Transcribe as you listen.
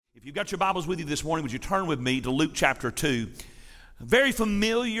If you've got your Bibles with you this morning, would you turn with me to Luke chapter 2? A very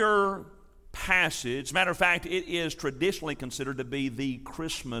familiar passage. Matter of fact, it is traditionally considered to be the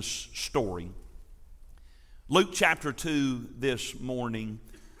Christmas story. Luke chapter 2 this morning.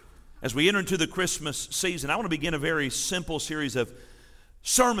 As we enter into the Christmas season, I want to begin a very simple series of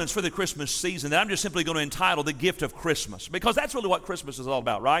sermons for the Christmas season that I'm just simply going to entitle The Gift of Christmas, because that's really what Christmas is all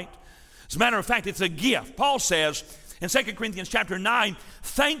about, right? As a matter of fact, it's a gift. Paul says in 2 Corinthians chapter 9,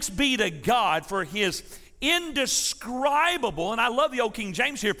 thanks be to God for his indescribable, and I love the old King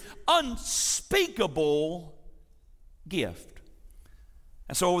James here, unspeakable gift.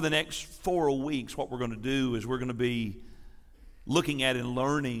 And so over the next 4 weeks, what we're going to do is we're going to be looking at and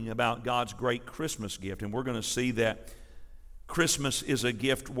learning about God's great Christmas gift. And we're going to see that Christmas is a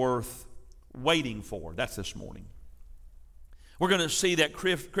gift worth waiting for. That's this morning. We're going to see that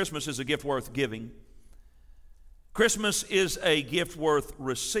Christmas is a gift worth giving. Christmas is a gift worth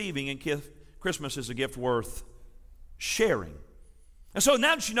receiving, and Christmas is a gift worth sharing. And so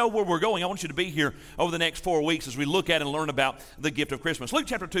now that you know where we're going, I want you to be here over the next 4 weeks as we look at and learn about the gift of Christmas. Luke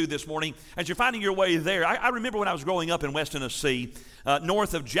chapter 2 this morning, as you're finding your way there, I remember when I was growing up in West Tennessee,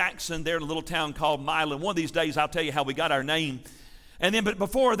 north of Jackson, there in a little town called Milan. One of these days I'll tell you how we got our name. And then, but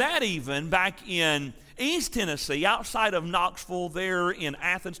before that even, back in East Tennessee, outside of Knoxville, there in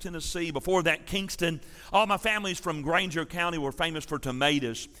Athens, Tennessee, before that Kingston, all my families from Granger County were famous for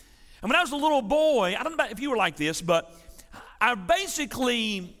tomatoes. And when I was a little boy, I don't know if you were like this, but I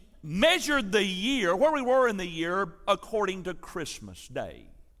basically measured the year, where we were in the year, according to Christmas Day.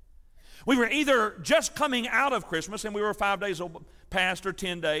 We were either just coming out of Christmas, and we were 5 days past, or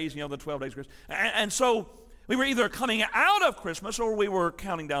 10 days, the 12 days of Christmas. And so we were either coming out of Christmas, or we were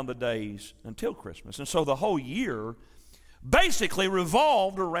counting down the days until Christmas. And so the whole year basically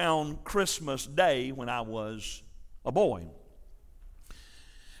revolved around Christmas Day when I was a boy.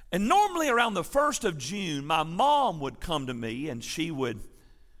 And normally around the 1st of June, my mom would come to me and she would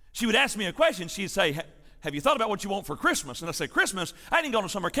ask me a question. She'd say, have you thought about what you want for Christmas? And I say, Christmas? I didn't go to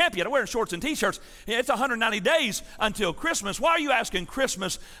summer camp yet. I'm wearing shorts and t-shirts. It's 190 days until Christmas. Why are you asking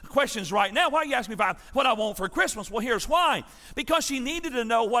Christmas questions right now? Why are you asking me what I want for Christmas? Well, here's why. Because she needed to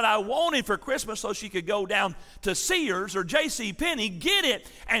know what I wanted for Christmas so she could go down to Sears or J.C. Penney, get it,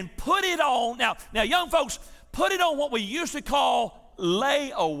 and put it on. Now, young folks, put it on what we used to call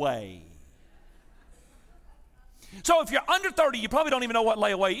layaway. So if you're under 30, you probably don't even know what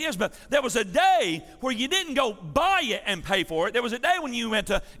layaway is, but there was a day where you didn't go buy it and pay for it. There was a day when you went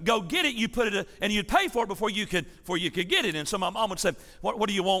to go get it, you put it, and you'd pay for it before you could get it. And so my mom would say, what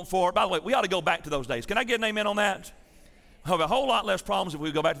do you want for it? By the way, we ought to go back to those days. Can I get an amen on that? We'll have a whole lot less problems if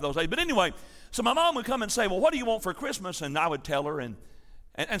we go back to those days. But anyway, so my mom would come and say, well, what do you want for Christmas? And I would tell her, and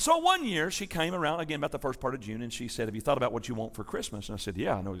so one year she came around, again, about the first part of June, and she said, have you thought about what you want for Christmas? And I said,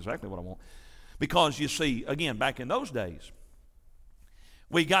 yeah, I know exactly what I want. Because you see, again, back in those days,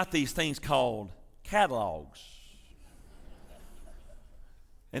 we got these things called catalogs.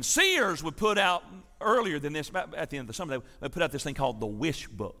 And Sears would put out, earlier than this, at the end of the summer, they would put out this thing called the wish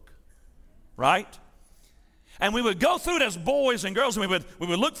book, right? And we would go through it as boys and girls, and we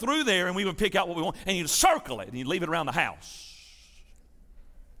would look through there, and we would pick out what we want, and you'd circle it, and you'd leave it around the house.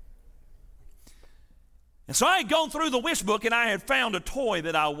 And so I had gone through the wish book, and I had found a toy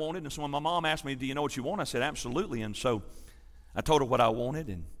that I wanted. And so when my mom asked me, do you know what you want? I said, absolutely. And so I told her what I wanted.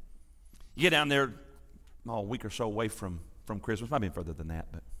 And you get down there a week or so away from Christmas. Might be further than that.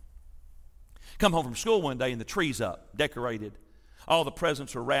 But come home from school one day, and the tree's up, decorated. All the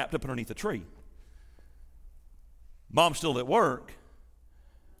presents are wrapped up underneath the tree. Mom's still at work.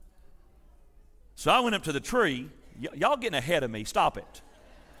 So I went up to the tree. Y'all getting ahead of me. Stop it.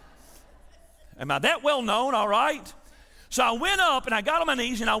 Am I that well known? All right. So I went up and I got on my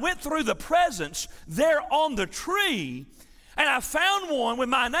knees and I went through the presents there on the tree, and I found one with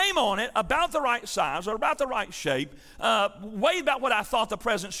my name on it, about the right size or about the right shape, weighed about what I thought the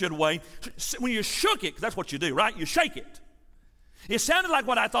present should weigh. When you shook it, 'cause that's what you do, right? You shake it. It sounded like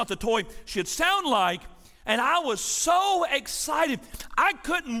what I thought the toy should sound like, and I was so excited. I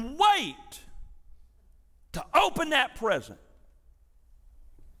couldn't wait to open that present.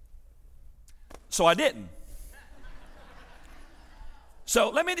 So I didn't. So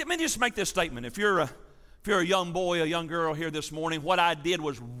let me just make this statement. If you're a young boy, a young girl here this morning, what I did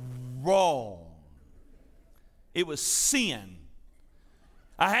was wrong. It was sin.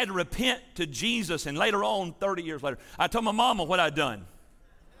 I had to repent to Jesus, and later on, 30 years later, I told my mama what I'd done.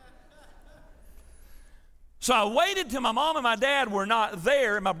 So I waited till my mom and my dad were not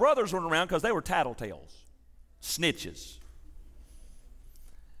there, and my brothers weren't around because they were tattletales, snitches.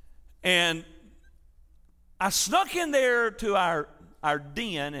 And I snuck in there to our our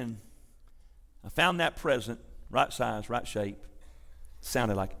den, and I found that present, right size, right shape,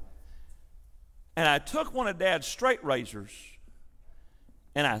 sounded like it. And I took one of Dad's straight razors,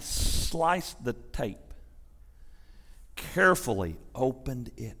 and I sliced the tape, carefully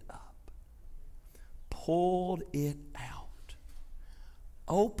opened it up, pulled it out,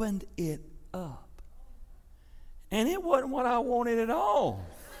 opened it up, and it wasn't what I wanted at all.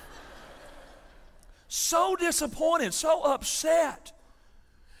 So disappointed, so upset.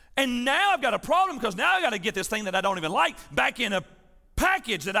 And now I've got a problem, because now I've got to get this thing that I don't even like back in a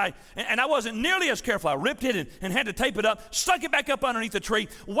package that I wasn't nearly as careful. I ripped it and had to tape it up, stuck it back up underneath the tree,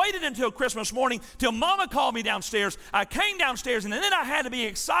 waited until Christmas morning, till Mama called me downstairs. I came downstairs, and then I had to be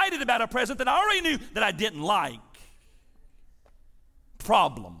excited about a present that I already knew that I didn't like.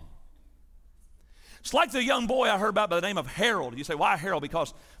 Problem. It's like the young boy I heard about by the name of Harold. You say, why Harold?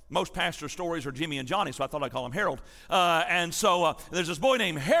 Because most pastor stories are Jimmy and Johnny, so I thought I'd call him Harold. And so there's this boy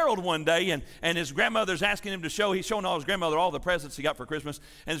named Harold one day, and his grandmother's asking him to show. He's showing all his grandmother all the presents he got for Christmas.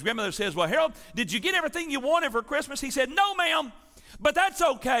 And his grandmother says, well, Harold, did you get everything you wanted for Christmas? He said, no, ma'am, but that's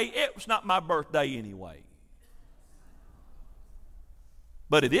okay. It was not my birthday anyway.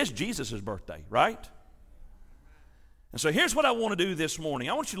 But it is Jesus' birthday, right? And so here's what I want to do this morning.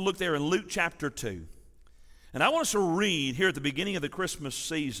 I want you to look there in Luke chapter 2. And I want us to read here at the beginning of the Christmas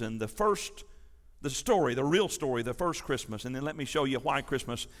season the real story, the first Christmas. And then let me show you why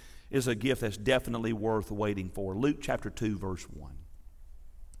Christmas is a gift that's definitely worth waiting for. Luke chapter 2, verse 1.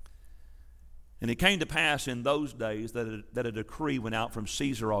 And it came to pass in those days that a decree went out from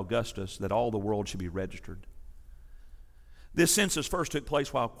Caesar Augustus that all the world should be registered. This census first took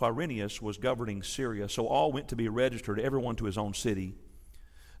place while Quirinius was governing Syria, so all went to be registered, everyone to his own city.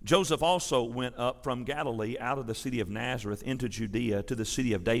 Joseph also went up from Galilee out of the city of Nazareth into Judea to the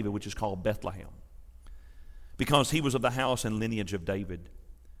city of David, which is called Bethlehem, because he was of the house and lineage of David,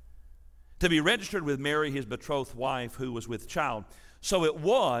 to be registered with Mary, his betrothed wife, who was with child. So it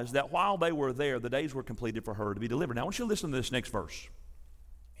was that while they were there, the days were completed for her to be delivered. Now I want you to listen to this next verse.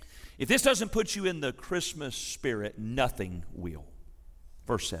 If this doesn't put you in the Christmas spirit, nothing will.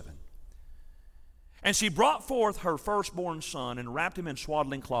 Verse 7. And she brought forth her firstborn son and wrapped him in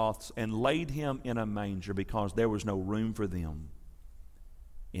swaddling cloths and laid him in a manger, because there was no room for them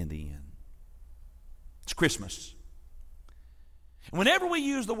in the inn. It's Christmas. And whenever we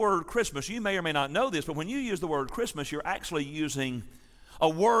use the word Christmas, you may or may not know this, but when you use the word Christmas, you're actually using a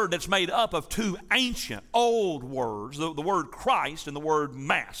word that's made up of two ancient, old words, the word Christ and the word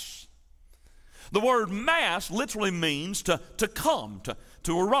Mass. The word Mass literally means to come,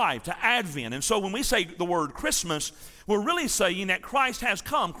 to arrive, to advent. And so when we say the word Christmas, we're really saying that Christ has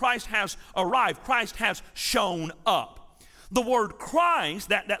come, Christ has arrived, Christ has shown up. The word Christ,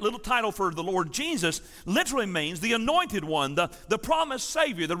 that little title for the Lord Jesus, literally means the anointed one, the promised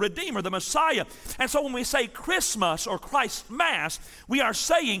Savior, the Redeemer, the Messiah. And so when we say Christmas or Christ's Mass, we are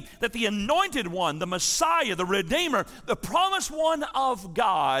saying that the anointed one, the Messiah, the Redeemer, the promised one of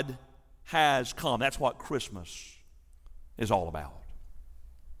God has come. That's what Christmas is all about.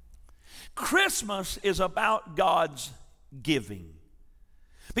 Christmas is about God's giving.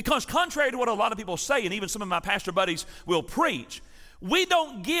 Because contrary to what a lot of people say, and even some of my pastor buddies will preach, we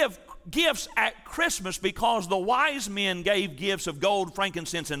don't give gifts at Christmas because the wise men gave gifts of gold,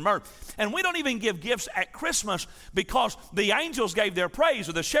 frankincense, and myrrh. And we don't even give gifts at Christmas because the angels gave their praise,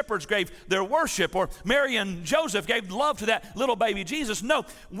 or the shepherds gave their worship, or Mary and Joseph gave love to that little baby Jesus. No,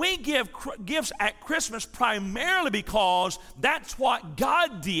 we give gifts at Christmas primarily because that's what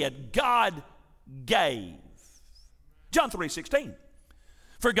God did. God gave. John 3:16.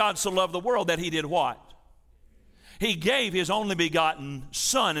 For God so loved the world that he did what? He gave his only begotten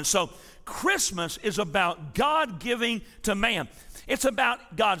Son. And so Christmas is about God giving to man. It's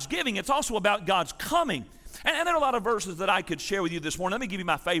about God's giving. It's also about God's coming. And there are a lot of verses that I could share with you this morning. Let me give you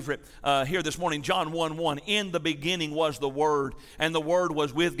my favorite here this morning. John 1:1. In the beginning was the Word, and the Word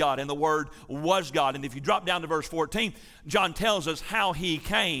was with God, and the Word was God. And if you drop down to verse 14, John tells us how he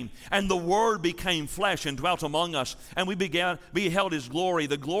came, and the Word became flesh and dwelt among us, and we beheld his glory,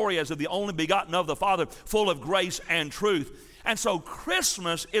 the glory as of the only begotten of the Father, full of grace and truth. And so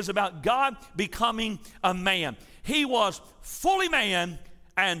Christmas is about God becoming a man. He was fully man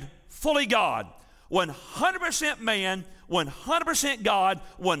and fully God. 100% man, 100% God,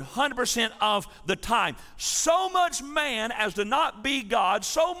 100% of the time. So much man as to not be God,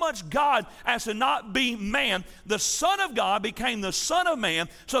 so much God as to not be man. The Son of God became the Son of man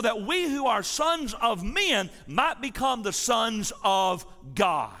so that we who are sons of men might become the sons of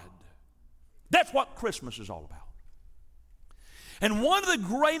God. That's what Christmas is all about. And one of the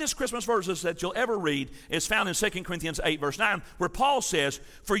greatest Christmas verses that you'll ever read is found in 2 Corinthians 8, verse 9, where Paul says,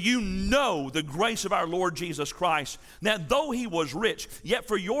 "For you know the grace of our Lord Jesus Christ, that though he was rich, yet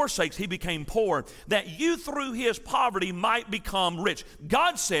for your sakes he became poor, that you through his poverty might become rich."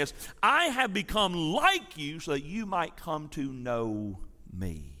 God says, "I have become like you so that you might come to know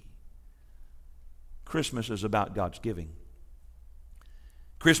me." Christmas is about God's giving.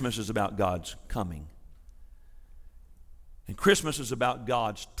 Christmas is about God's coming. And Christmas is about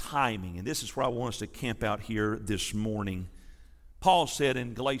God's timing. And this is where I want us to camp out here this morning. Paul said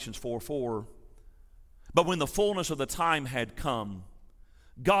in Galatians 4:4, "But when the fullness of the time had come,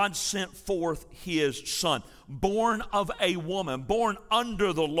 God sent forth his Son, born of a woman, born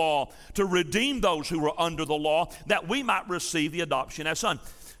under the law, to redeem those who were under the law, that we might receive the adoption as son."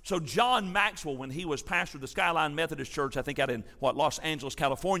 So John Maxwell, when he was pastor of the Skyline Methodist Church, I think out in Los Angeles,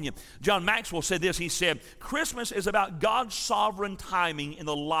 California, John Maxwell said this. He said, "Christmas is about God's sovereign timing in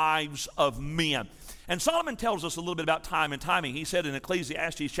the lives of men." And Solomon tells us a little bit about time and timing. He said in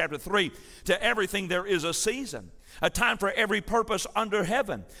Ecclesiastes chapter 3, "To everything there is a season, a time for every purpose under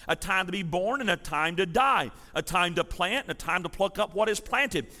heaven, a time to be born and a time to die, a time to plant and a time to pluck up what is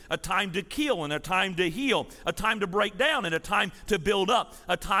planted, a time to kill and a time to heal, a time to break down and a time to build up,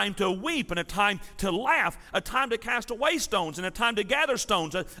 a time to weep and a time to laugh, a time to cast away stones and a time to gather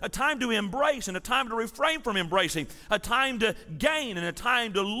stones, a time to embrace and a time to refrain from embracing, a time to gain and a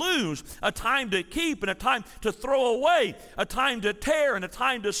time to lose, a time to keep and a time to throw away, a time to tear and a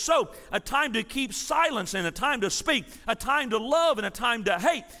time to sow, a time to keep silence and a time to speak, a time to love and a time to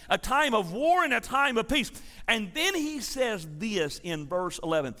hate, a time of war and a time of peace." And then he says this in verse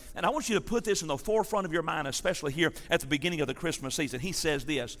 11, and I want you to put this in the forefront of your mind, especially here at the beginning of the Christmas season. He says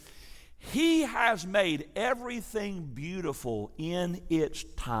this, "He has made everything beautiful in its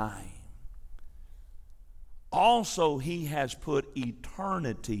time. Also, he has put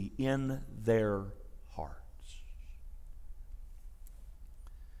eternity in their hearts."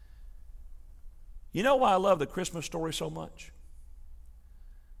 You know why I love the Christmas story so much?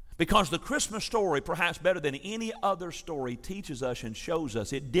 Because the Christmas story, perhaps better than any other story, teaches us and shows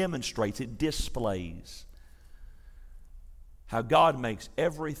us, it demonstrates, it displays how God makes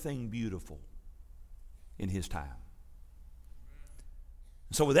everything beautiful in his time.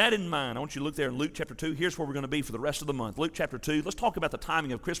 So with that in mind, I want you to look there in Luke chapter 2. Here's where we're going to be for the rest of the month. Luke chapter 2. Let's talk about the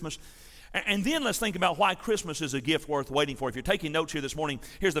timing of Christmas. And then let's think about why Christmas is a gift worth waiting for. If you're taking notes here this morning,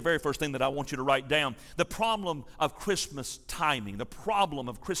 here's the very first thing that I want you to write down. The problem of Christmas timing. The problem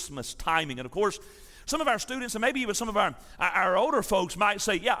of Christmas timing. And of course, some of our students and maybe even some of our older folks might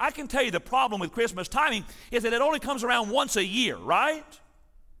say, "Yeah, I can tell you the problem with Christmas timing is that it only comes around once a year," right?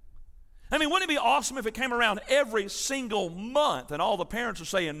 I mean, wouldn't it be awesome if it came around every single month and all the parents are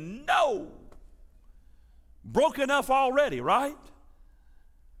saying, "No, broke enough already," right?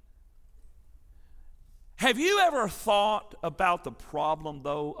 Have you ever thought about the problem,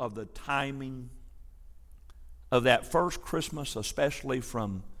 though, of the timing of that first Christmas, especially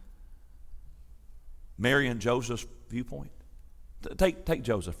from Mary and Joseph's viewpoint? Take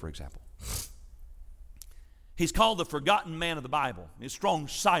Joseph, for example. He's called the forgotten man of the Bible. He's a strong,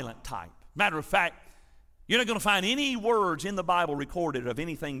 silent type. Matter of fact, you're not going to find any words in the Bible recorded of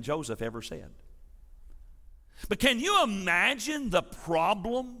anything Joseph ever said. But can you imagine the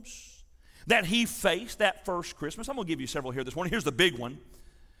problems that he faced that first Christmas? I'm going to give you several here this morning. Here's the big one.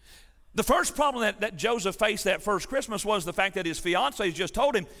 The first problem that Joseph faced that first Christmas was the fact that his fiancée just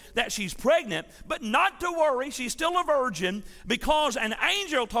told him that she's pregnant, but not to worry, she's still a virgin, because an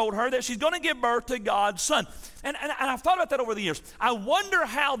angel told her that she's going to give birth to God's son. And I've thought about that over the years. I wonder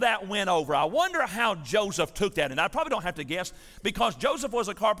how that went over. I wonder how Joseph took that. And I probably don't have to guess, because Joseph was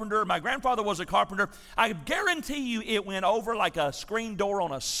a carpenter, my grandfather was a carpenter. I guarantee you it went over like a screen door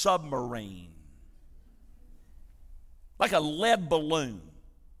on a submarine, like a lead balloon.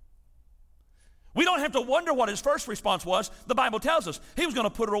 We don't have to wonder what his first response was. The Bible tells us he was going to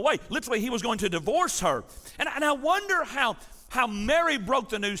put her away. Literally, he was going to divorce her. And I wonder how Mary broke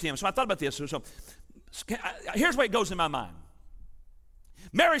the news to him. So I thought about this. So here's what goes in my mind.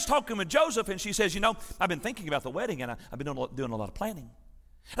 Mary's talking with Joseph, and she says, I've been thinking about the wedding, and I've been doing a lot of planning.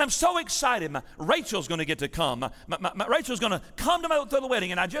 And I'm so excited. Rachel's going to get to come. Rachel's going to come to the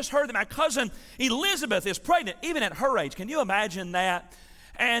wedding, and I just heard that my cousin Elizabeth is pregnant, even at her age. Can you imagine that?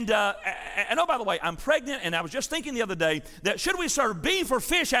 And oh, by the way, I'm pregnant, and I was just thinking the other day that should we serve beef or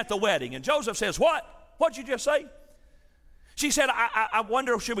fish at the wedding? And Joseph says, what? What'd you just say? She said, I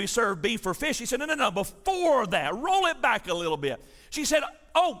wonder, should we serve beef or fish? He said, no, before that, roll it back a little bit. She said,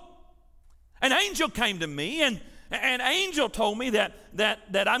 oh, an angel came to me, and An angel told me that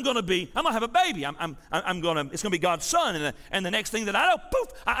I'm going to have a baby. It's going to be God's son. And the next thing that I know,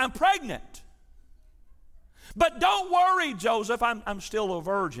 poof, I'm pregnant. But don't worry, Joseph, I'm still a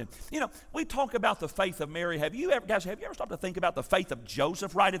virgin. You know, we talk about the faith of Mary. Have you ever stopped to think about the faith of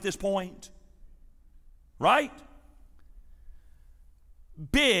Joseph right at this point? Right?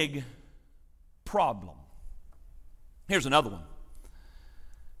 Big problem. Here's another one.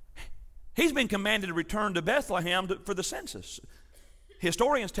 He's been commanded to return to Bethlehem for the census.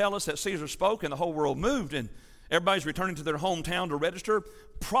 Historians tell us that Caesar spoke and the whole world moved, and everybody's returning to their hometown to register,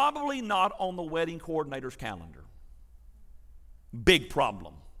 probably not on the wedding coordinator's calendar. Big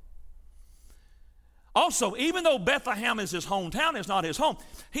problem. Also, even though Bethlehem is his hometown, it's not his home.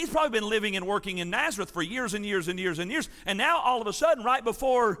 He's probably been living and working in Nazareth for years and years and years and years. And now all of a sudden, right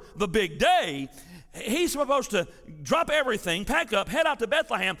before the big day, he's supposed to drop everything, pack up, head out to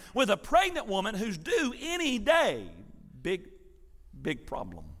Bethlehem with a pregnant woman who's due any day. Big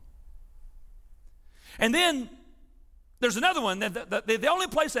problem. And then there's another one. The only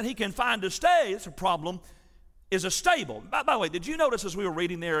place that he can find to stay, it's a problem, is a stable. By the way, did you notice as we were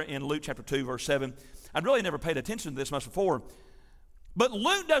reading there in Luke chapter 2, verse 7, I'd really never paid attention to this much before, but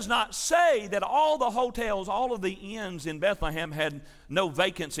Luke does not say that all the hotels, all of the inns in Bethlehem had no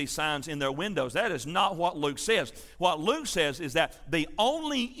vacancy signs in their windows. That is not what Luke says. What Luke says is that the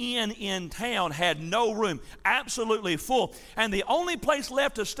only inn in town had no room, absolutely full. And the only place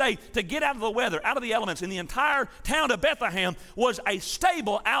left to stay, to get out of the weather, out of the elements in the entire town of Bethlehem was a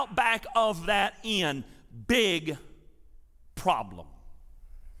stable out back of that inn. Big problem.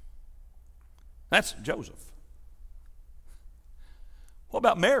 That's Joseph. What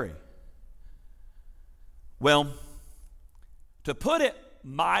about Mary? Well, to put it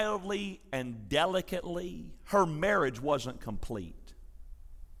mildly and delicately, her marriage wasn't complete.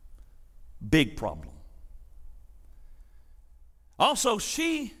 Big problem. Also,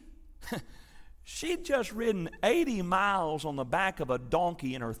 she'd just ridden 80 miles on the back of a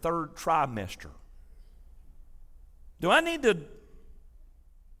donkey in her third trimester. Do I need to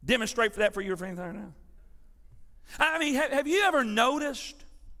demonstrate for that for you or anything right now? I mean, have you ever noticed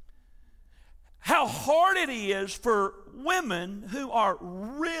how hard it is for women who are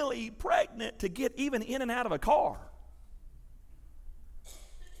really pregnant to get even in and out of a car?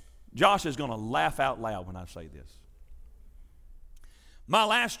 Josh is going to laugh out loud when I say this. My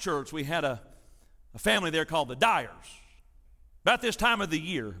last church, we had a family there called the Dyers. About this time of the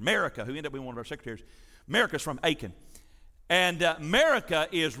year, America, who ended up being one of our secretaries, America's from Aiken. And America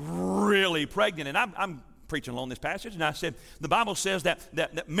is really pregnant. And I'm preaching along this passage, and I said, the Bible says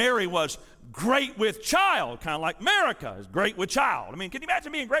that Mary was great with child, kind of like America is great with child. I mean, can you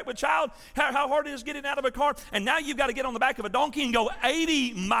imagine being great with child? How hard it is getting out of a car? And now you've got to get on the back of a donkey and go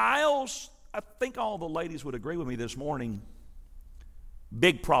 80 miles. I think all the ladies would agree with me this morning.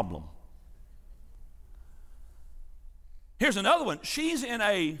 Big problem. Here's another one. She's in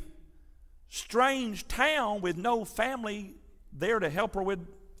a strange town with no family there to help her with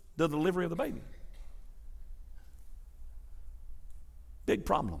the delivery of the baby. Big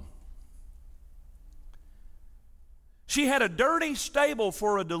problem. She had a dirty stable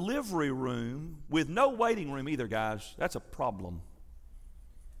for a delivery room with no waiting room either, guys. That's a problem.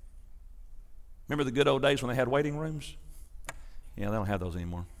 Remember the good old days when they had waiting rooms? Yeah, they don't have those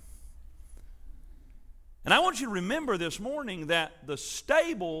anymore. And I want you to remember this morning that the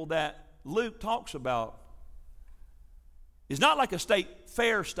stable that Luke talks about is not like a state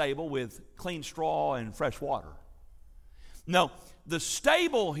fair stable with clean straw and fresh water. No, the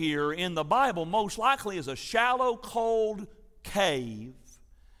stable here in the Bible most likely is a shallow, cold cave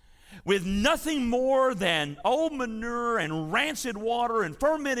with nothing more than old manure and rancid water and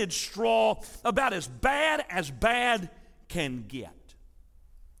fermented straw, about as bad can get.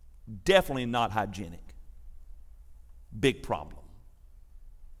 Definitely not hygienic. Big problem.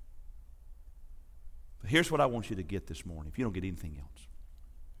 But here's what I want you to get this morning, if you don't get anything else.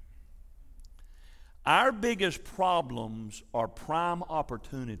 Our biggest problems are prime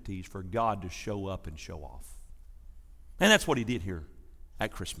opportunities for God to show up and show off. And that's what he did here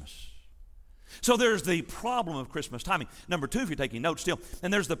at Christmas. So there's the problem of Christmas timing. Number two, if you're taking notes still,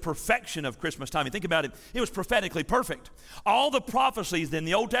 and there's the perfection of Christmas timing. Think about it. It was prophetically perfect. All the prophecies in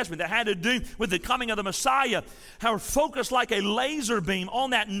the Old Testament that had to do with the coming of the Messiah are focused like a laser beam on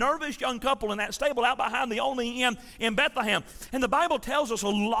that nervous young couple in that stable out behind the only inn in Bethlehem. And the Bible tells us a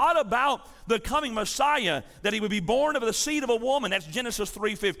lot about the coming Messiah, that he would be born of the seed of a woman. That's Genesis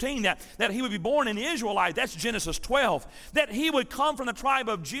 3:15. That he would be born an Israelite. That's Genesis 12. That he would come from the tribe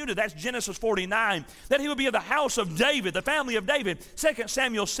of Judah. That's Genesis 40. 49, that he would be of the house of David, the family of David, 2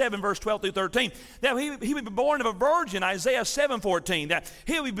 Samuel 7, verse 12 through 13, that he would be born of a virgin, Isaiah 7:14, that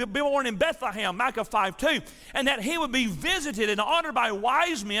he would be born in Bethlehem, Micah 5:2, and that he would be visited and honored by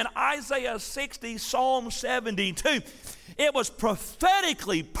wise men, Isaiah 60, Psalm 72. It was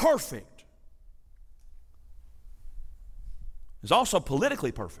prophetically perfect. It's also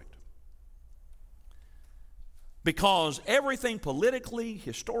politically perfect, because everything politically,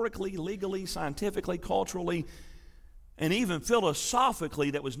 historically, legally, scientifically, culturally, and even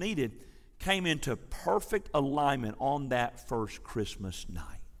philosophically that was needed came into perfect alignment on that first Christmas night.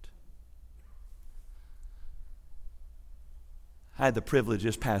 I had the privilege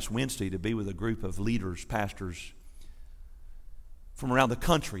this past Wednesday to be with a group of leaders, pastors from around the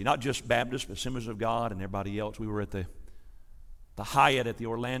country, not just Baptists, but Assemblies of God and everybody else. We were at the Hyatt at the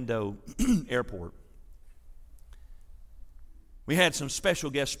Orlando airport. We had some special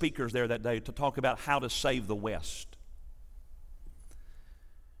guest speakers there that day to talk about how to save the West.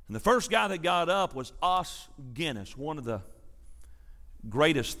 And the first guy that got up was Os Guinness, one of the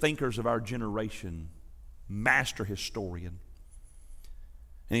greatest thinkers of our generation, master historian.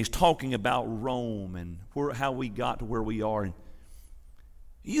 And he's talking about Rome and how we got to where we are. And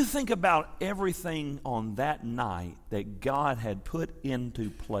you think about everything on that night that God had put into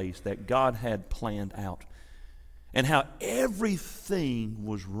place, that God had planned out, and how everything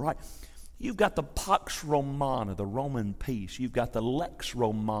was right. You've got the Pax Romana, the Roman peace. You've got the Lex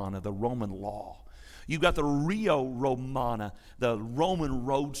Romana, the Roman law. You've got the Rio Romana, the Roman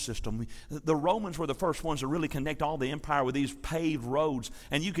road system. The Romans were the first ones to really connect all the empire with these paved roads,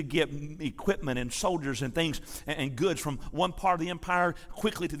 and you could get equipment and soldiers and things and goods from one part of the empire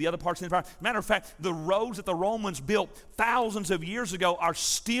quickly to the other parts of the empire. Matter of fact, the roads that the Romans built thousands of years ago are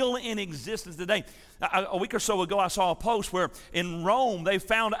still in existence today. A week or so ago, I saw a post where in Rome they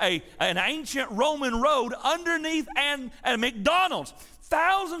found an ancient Roman road underneath a McDonald's.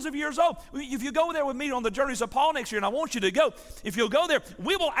 Thousands of years old. If you go there with me on the Journeys of Paul next year, and I want you to go, if you'll go there,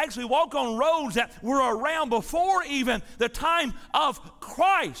 we will actually walk on roads that were around before even the time of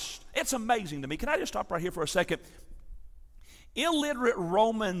Christ. It's amazing to me. Can I just stop right here for a second? Illiterate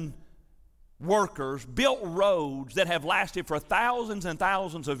Roman workers built roads that have lasted for thousands and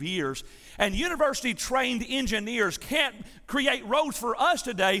thousands of years, and university-trained engineers can't create roads for us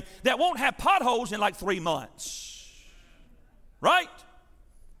today that won't have potholes in like 3 months. Right?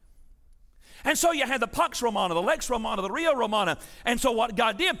 And so you had the Pax Romana, the Lex Romana, the Rio Romana. And so what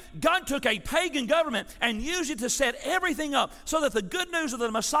God did, God took a pagan government and used it to set everything up so that the good news of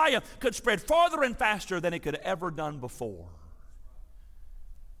the Messiah could spread farther and faster than it could have ever done before.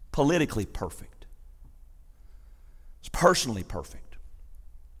 Politically perfect. It's personally perfect.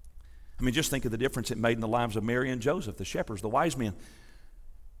 I mean, just think of the difference it made in the lives of Mary and Joseph, the shepherds, the wise men,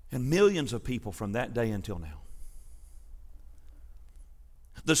 and millions of people from that day until now.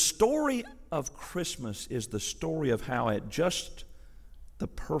 The story of Christmas is the story of how at just the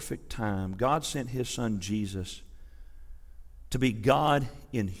perfect time, God sent His Son Jesus to be God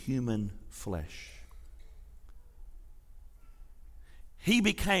in human flesh. He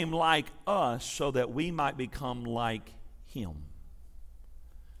became like us so that we might become like Him.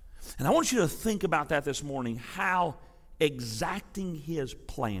 And I want you to think about that this morning, how exacting His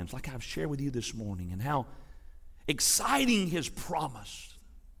plans, like I've shared with you this morning, and how exciting His promise,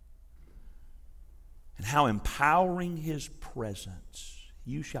 and how empowering His presence.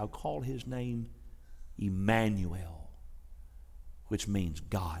 You shall call His name Emmanuel, which means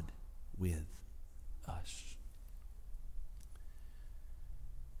God with us.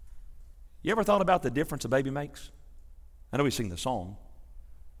 You ever thought about the difference a baby makes? I know we sing the song.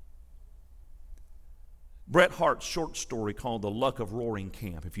 Bret Harte's short story called The Luck of Roaring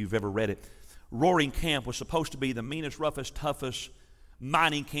Camp, if you've ever read it. Roaring Camp was supposed to be the meanest, roughest, toughest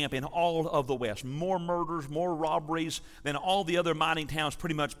mining camp in all of the West. More murders, more robberies than all the other mining towns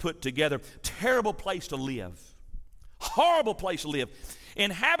pretty much put together. Terrible place to live. Horrible place to live.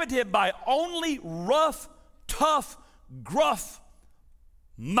 Inhabited by only rough, tough, gruff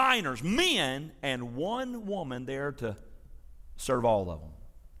miners, men, and one woman there to serve all of them.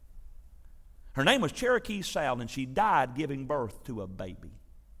 Her name was Cherokee Sal, and she died giving birth to a baby.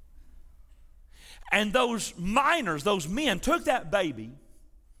 And those miners, those men, took that baby,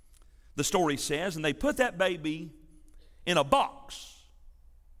 the story says, and they put that baby in a box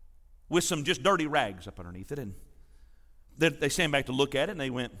with some just dirty rags up underneath it. And they stand back to look at it, and they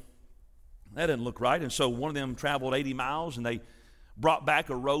went, that didn't look right. And so one of them traveled 80 miles, and they brought back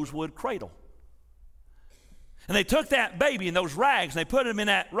a rosewood cradle. And they took that baby in those rags, and they put him in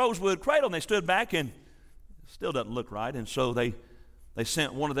that rosewood cradle, and they stood back, and it still doesn't look right. And so they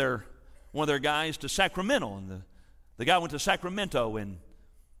sent one of their one of their guys to Sacramento, and the guy went to Sacramento and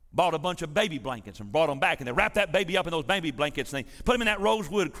bought a bunch of baby blankets and brought them back, and they wrapped that baby up in those baby blankets, and they put him in that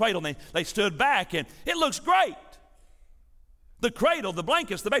rosewood cradle, and they stood back, and it looks great. The cradle, the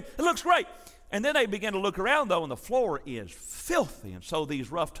blankets, the baby, it looks great. And then they begin to look around, though, and the floor is filthy. And so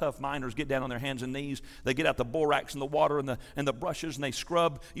these rough, tough miners get down on their hands and knees. They get out the borax and the water and the brushes, and they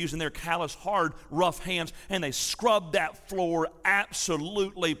scrub using their callous, hard, rough hands, and they scrub that floor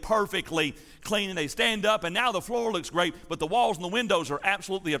absolutely perfectly clean. And they stand up, and now the floor looks great, but the walls and the windows are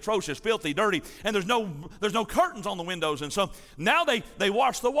absolutely atrocious, filthy, dirty, and there's no curtains on the windows. And so now they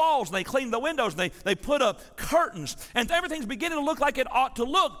wash the walls, and they clean the windows, and they put up curtains, and everything's beginning to look like it ought to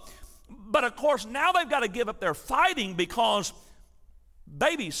look. But of course, now they've got to give up their fighting because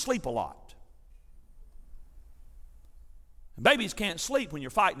babies sleep a lot. Babies can't sleep when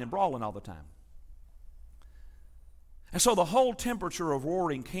you're fighting and brawling all the time. And so the whole temperature of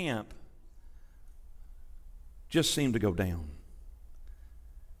Roaring Camp just seemed to go down.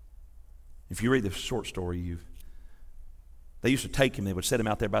 If you read the short story, they used to take him, they would set him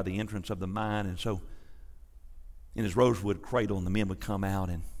out there by the entrance of the mine, and so in his rosewood cradle, and the men would come out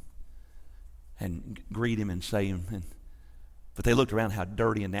and greet him and say him. But they looked around how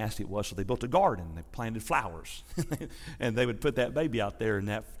dirty and nasty it was, so they built a garden. They planted flowers. And they would put that baby out there in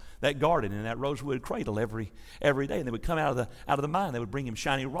that garden, in that rosewood cradle every day. And they would come out of the mine. They would bring him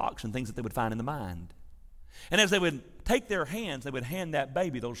shiny rocks and things that they would find in the mine. And as they would take their hands, they would hand that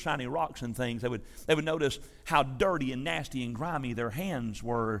baby those shiny rocks and things. They would notice how dirty and nasty and grimy their hands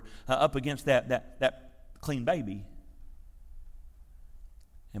were up against that clean baby.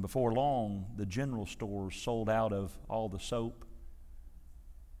 And before long, the general stores sold out of all the soap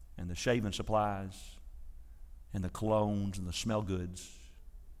and the shaving supplies and the colognes and the smell goods.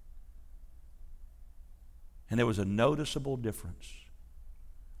 And there was a noticeable difference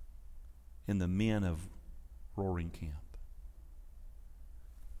in the men of Roaring Camp.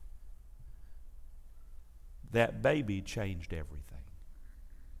 That baby changed everything.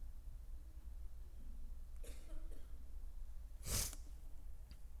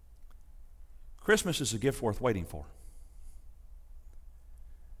 Christmas is a gift worth waiting for.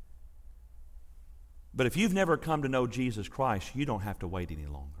 But if you've never come to know Jesus Christ, you don't have to wait any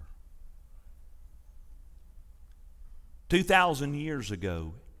longer. 2,000 years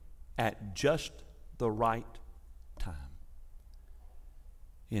ago, at just the right time,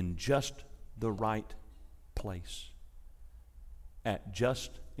 in just the right place,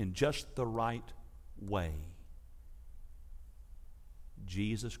 in just the right way,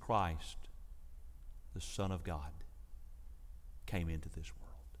 Jesus Christ, the Son of God, came into this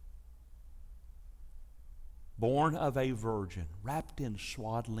world. Born of a virgin, wrapped in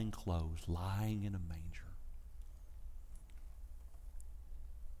swaddling clothes, lying in a manger.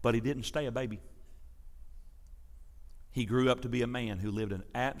 But he didn't stay a baby. He grew up to be a man who lived an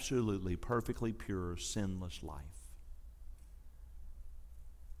absolutely perfectly pure, sinless life.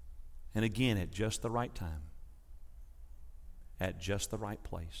 And again, at just the right time, at just the right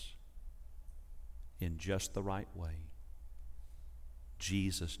place, in just the right way,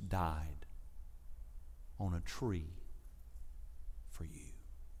 Jesus died on a tree for you.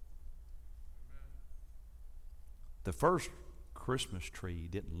 The first Christmas tree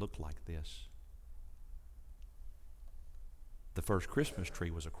didn't look like this. The first Christmas tree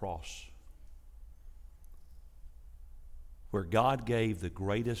was a cross, where God gave the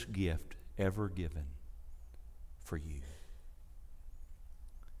greatest gift ever given for you.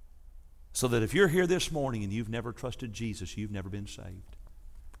 So that if you're here this morning and you've never trusted Jesus, you've never been saved.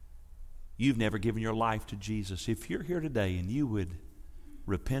 You've never given your life to Jesus. If you're here today and you would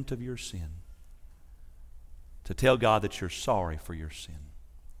repent of your sin, to tell God that you're sorry for your sin,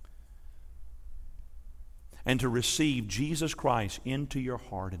 and to receive Jesus Christ into your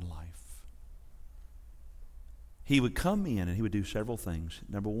heart and life, He would come in and He would do several things.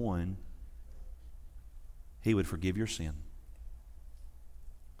 Number one, He would forgive your sin.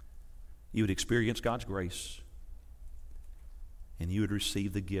 You would experience God's grace, and you would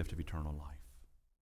receive the gift of eternal life.